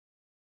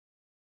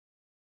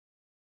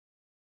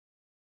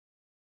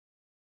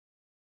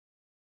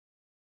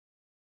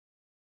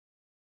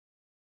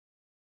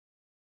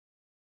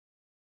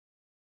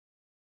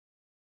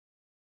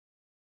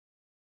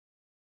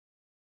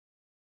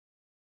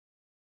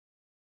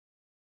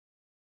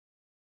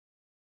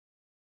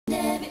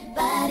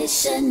Everybody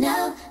should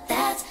know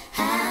that's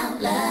how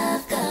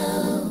love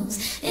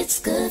goes. It's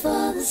good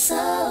for the soul.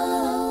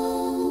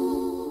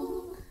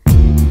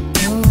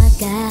 Oh, I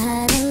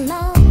got a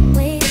long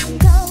way to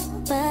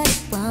go, but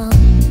it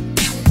won't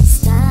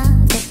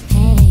stop the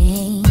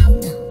pain.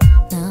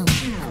 No,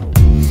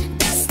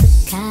 that's the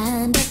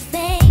kind of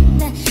thing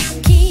that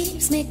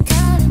keeps me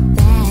coming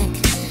back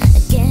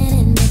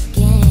again and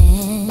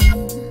again.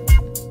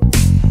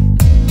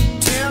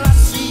 Till I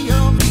see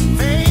your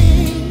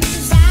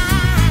face, I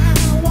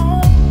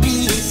won't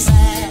be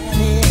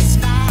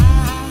satisfied.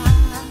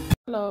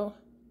 Hello,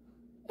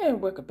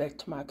 and welcome back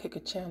to my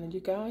cooking channel, you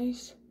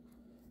guys.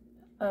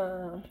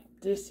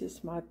 This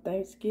is my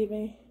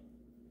Thanksgiving.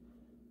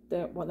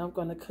 That what I'm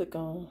gonna cook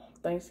on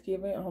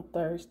Thanksgiving on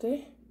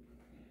Thursday.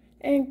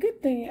 And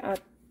good thing I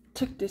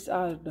took this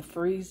out of the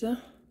freezer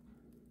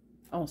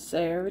on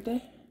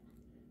Saturday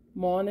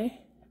morning,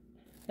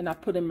 and I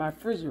put it in my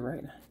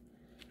refrigerator.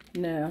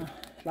 Now,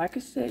 like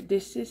I said,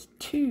 this is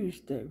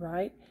Tuesday,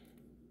 right?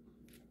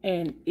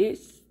 And it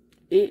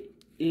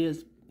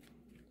is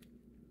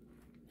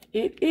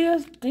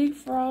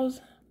defrosted,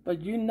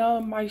 but you know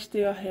it might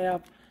still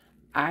have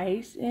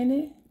ice in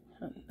it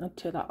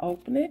until I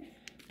open it.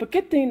 But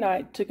good thing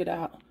I took it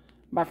out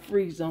my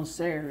freezer on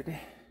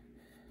Saturday.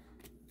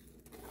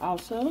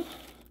 Also,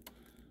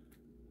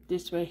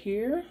 this right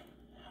here,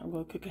 I'm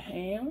gonna cook a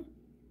ham,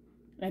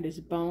 and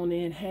it's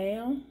bone-in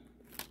ham.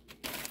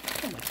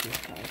 How much this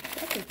cost?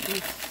 I think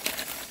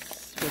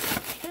this was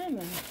kind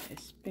of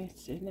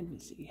expensive. Let me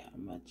see how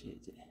much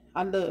is it.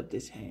 I love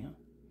this ham.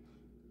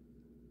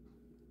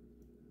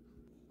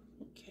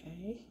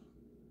 Okay.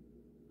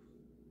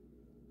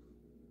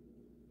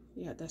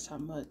 Yeah, that's how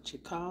much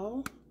it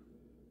cost.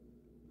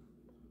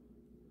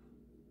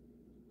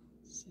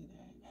 See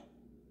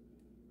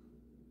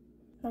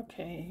that?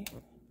 Okay.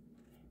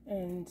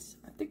 And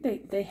I think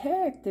they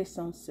had this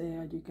on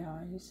sale, you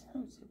guys.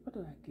 Let me see, where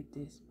did I get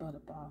this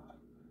BUTTERBALL?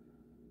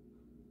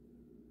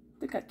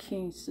 They got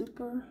King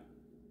Super.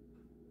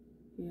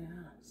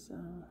 Yeah, so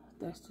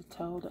that's the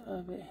total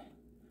of it.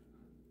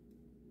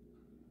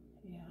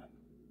 Yeah.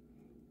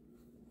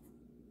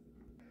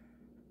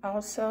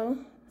 Also,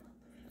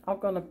 I'm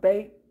gonna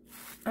bake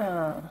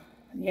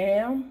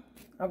yam.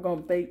 I'm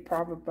gonna bake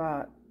probably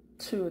about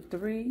 2 or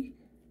 3.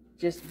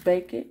 Just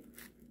bake it,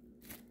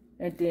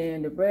 and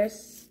then the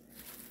rest.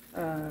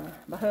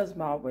 My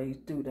husband always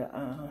do the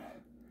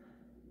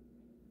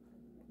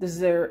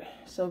dessert,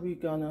 so we're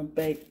gonna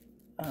bake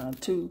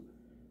 2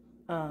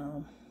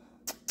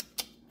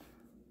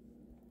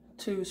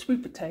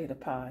 sweet potato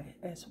pie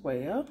as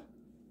well.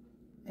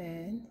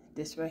 And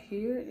this right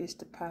here is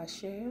the pie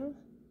shell.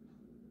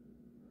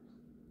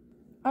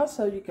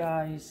 Also, you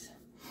guys,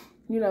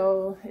 you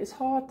know, it's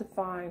hard to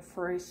find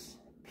fresh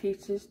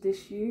peaches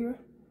this year.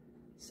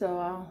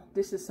 So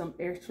this is some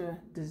extra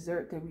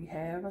dessert that we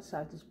have. So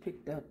I just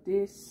picked up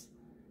this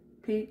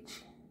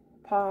peach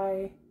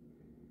pie.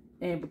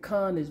 And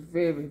pecan is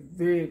very,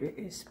 very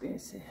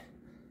expensive,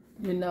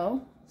 you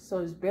know. So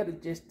it's better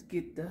just to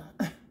get the...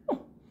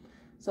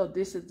 So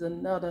this is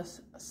another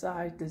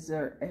size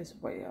dessert as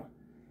well.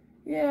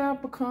 Yeah,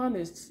 pecan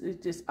is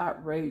just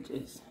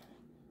outrageous.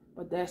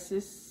 But that's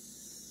just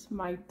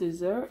my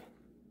dessert,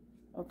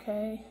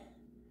 okay?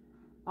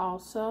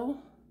 Also,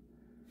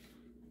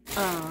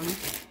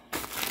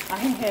 I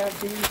have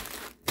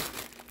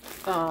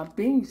the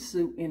bean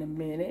soup in a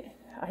minute.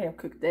 I haven't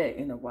cooked that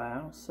in a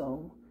while,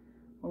 so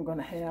I'm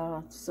gonna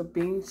have some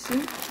bean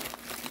soup.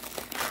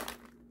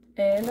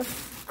 And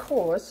of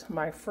course,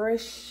 my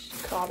fresh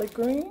collard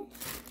green.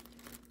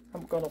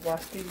 I'm gonna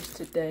wash these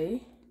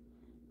today,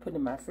 put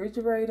in my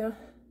refrigerator.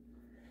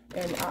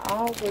 And I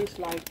always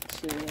like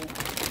to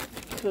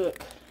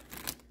cook,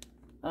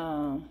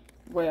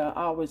 well,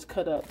 I always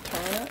cut up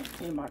turnip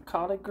in my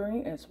collard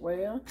green as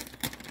well.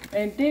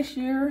 And this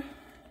year,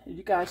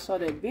 you guys saw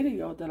that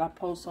video that I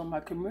posted on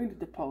my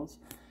community post.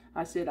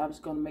 I said I was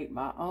gonna make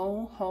my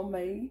own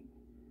homemade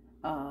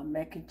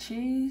mac and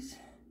cheese.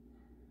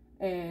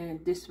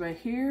 And this right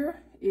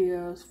here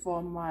is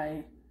for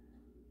my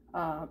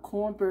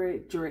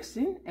cornbread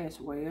dressing as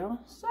well.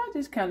 So I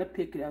just kind of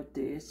picked up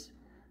this.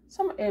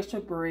 Some extra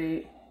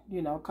bread,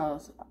 you know,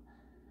 cause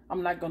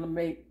I'm not gonna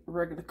make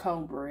regular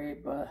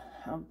cornbread, but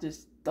I'm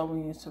just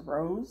throwing in some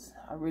rolls.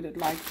 I really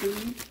like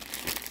these.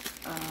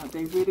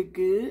 They really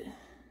good.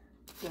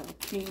 The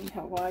King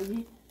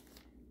Hawaii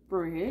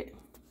bread.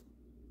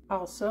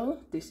 Also,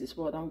 this is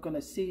what I'm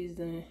gonna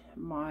season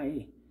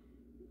my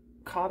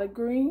collard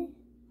green,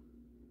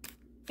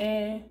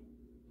 and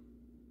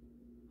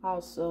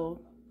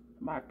also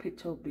my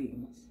pinto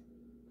beans.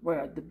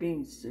 Well, the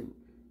bean soup.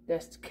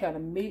 That's the kind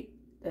of meat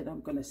that I'm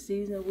gonna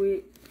season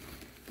with.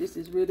 This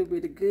is really,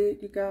 really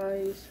good, you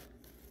guys.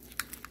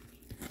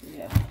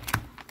 Yeah,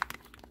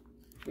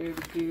 very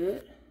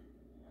good.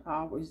 I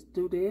always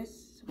do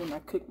this when I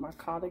cook my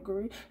collard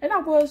green. And I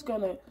was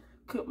gonna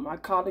cook my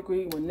collard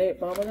green with net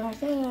bomb, and I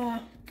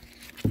said,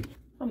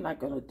 I'm not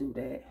gonna do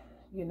that,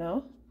 you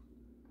know.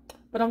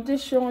 But I'm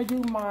just showing you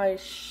my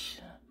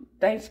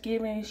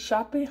Thanksgiving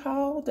shopping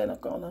haul that I'm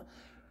gonna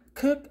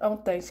cook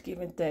on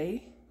Thanksgiving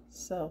Day.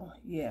 So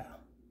yeah.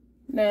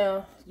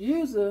 Now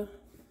usually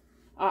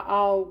I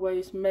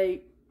always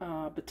make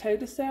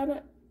potato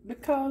salad,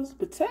 because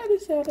potato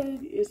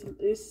salad is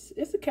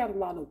a kind of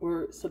lot of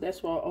work. So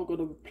that's why I'm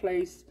gonna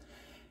replace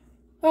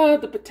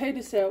the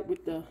potato salad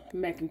with the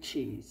mac and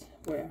cheese.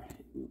 Well,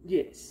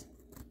 yes.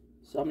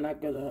 So I'm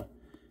not gonna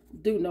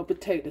do no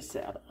potato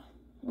salad.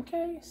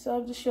 Okay, so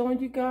I'm just showing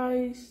you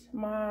guys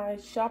my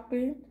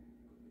shopping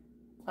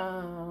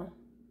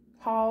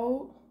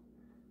haul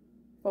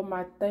for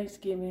my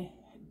Thanksgiving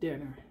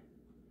dinner.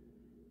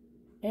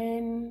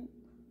 And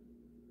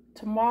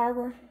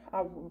tomorrow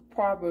I will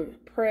probably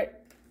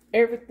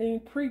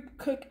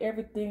pre-cook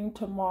everything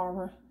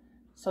tomorrow,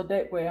 so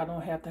that way I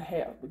don't have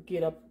to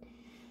get up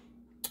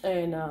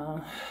and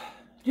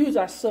usually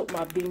I soak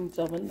my beans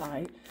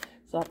overnight.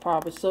 So I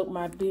probably soak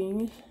my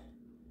beans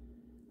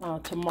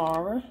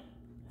tomorrow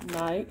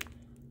night,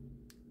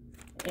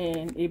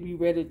 and it be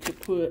ready to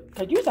put,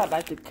 because usually I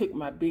like to cook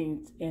my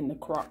beans in the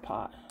crock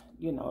pot.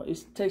 You know,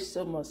 it tastes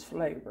so much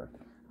flavor.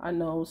 I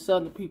know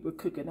southern people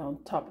cook it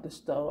on top of the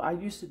stove. I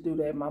used to do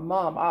that. My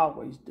mom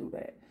always do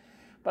that.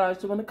 But I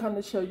just want to come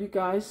to show you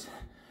guys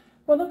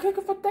what I'm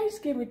cooking for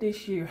Thanksgiving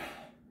this year.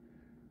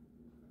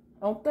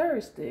 On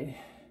Thursday,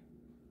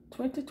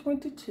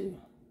 2022.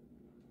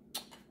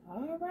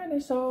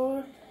 Alrighty,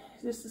 so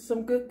this is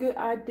some good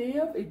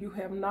idea. If you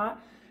have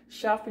not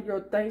shopped for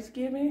your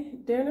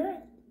Thanksgiving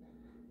dinner,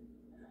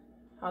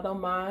 I don't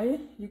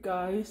mind. You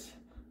guys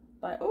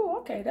like, oh,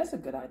 okay, that's a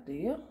good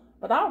idea.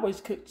 But I always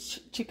cook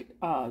chicken,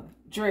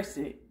 dress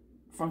it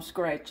from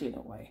scratch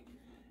anyway.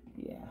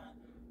 Yeah.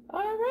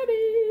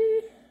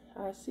 Alrighty.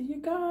 I'll see you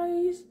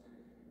guys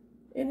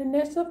in the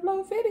next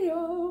upload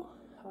video.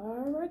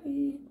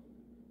 Alrighty.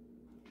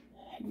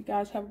 You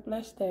guys have a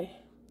blessed day.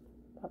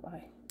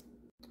 Bye-bye.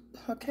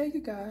 Okay,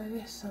 you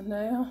guys. So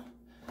now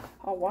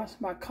I wash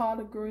my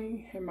collard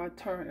green and my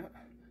turnip.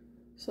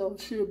 So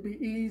it should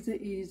be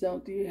easy.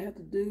 All you have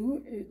to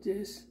do is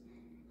just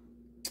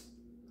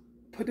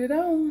put it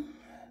on.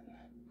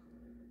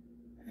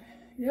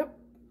 Yep,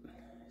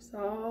 it's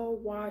all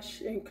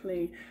washed and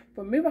clean.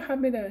 But remember how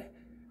many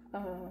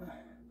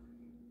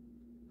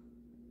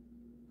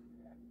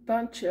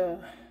bunch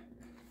of,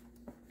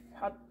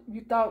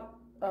 you thought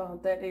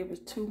that it was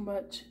too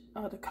much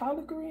of the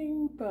collard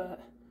green,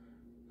 but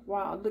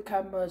wow, look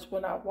how much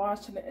when I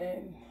washed it.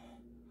 And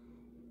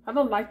I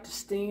don't like the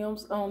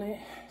stems on it,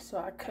 so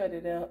I cut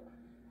it up.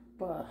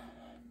 But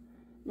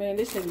man,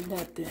 this ain't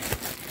nothing.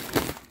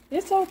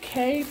 It's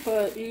okay,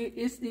 but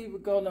it's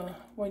even gonna,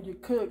 when you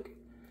cook,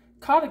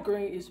 collard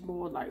green is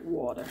more like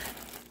water.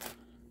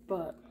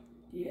 But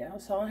yeah,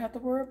 so I don't have to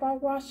worry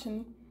about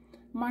washing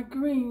my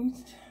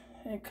greens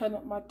and cutting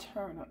up my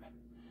turnip.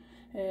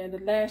 And the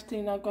last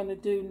thing I'm gonna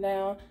do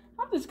now,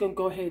 I'm just gonna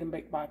go ahead and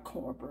make my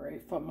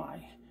cornbread for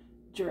my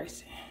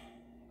dressing.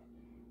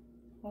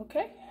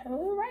 Okay,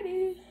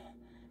 alrighty.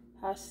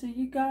 I'll see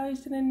you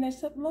guys in the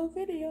next upload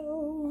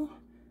video.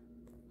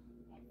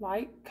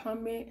 Like,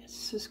 comment,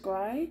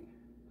 subscribe,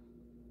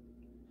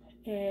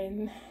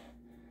 and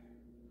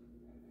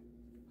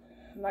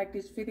like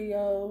this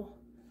video.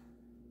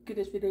 Give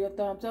this video a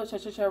thumbs up.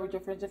 Share with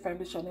your friends and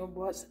family. Show them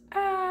what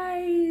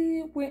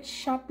I went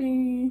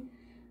shopping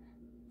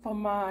for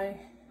my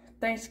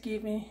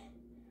Thanksgiving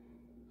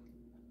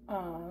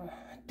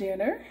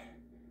dinner.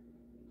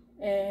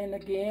 And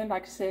again,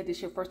 like I said, this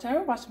is your first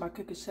time watching my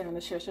cooking channel.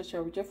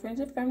 Share with your friends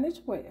and family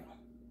as well.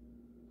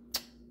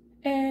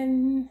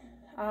 And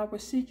I will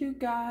see you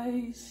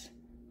guys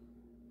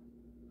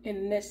in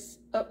the next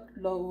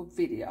upload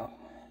video.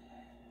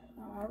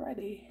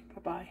 Alrighty,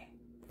 bye-bye.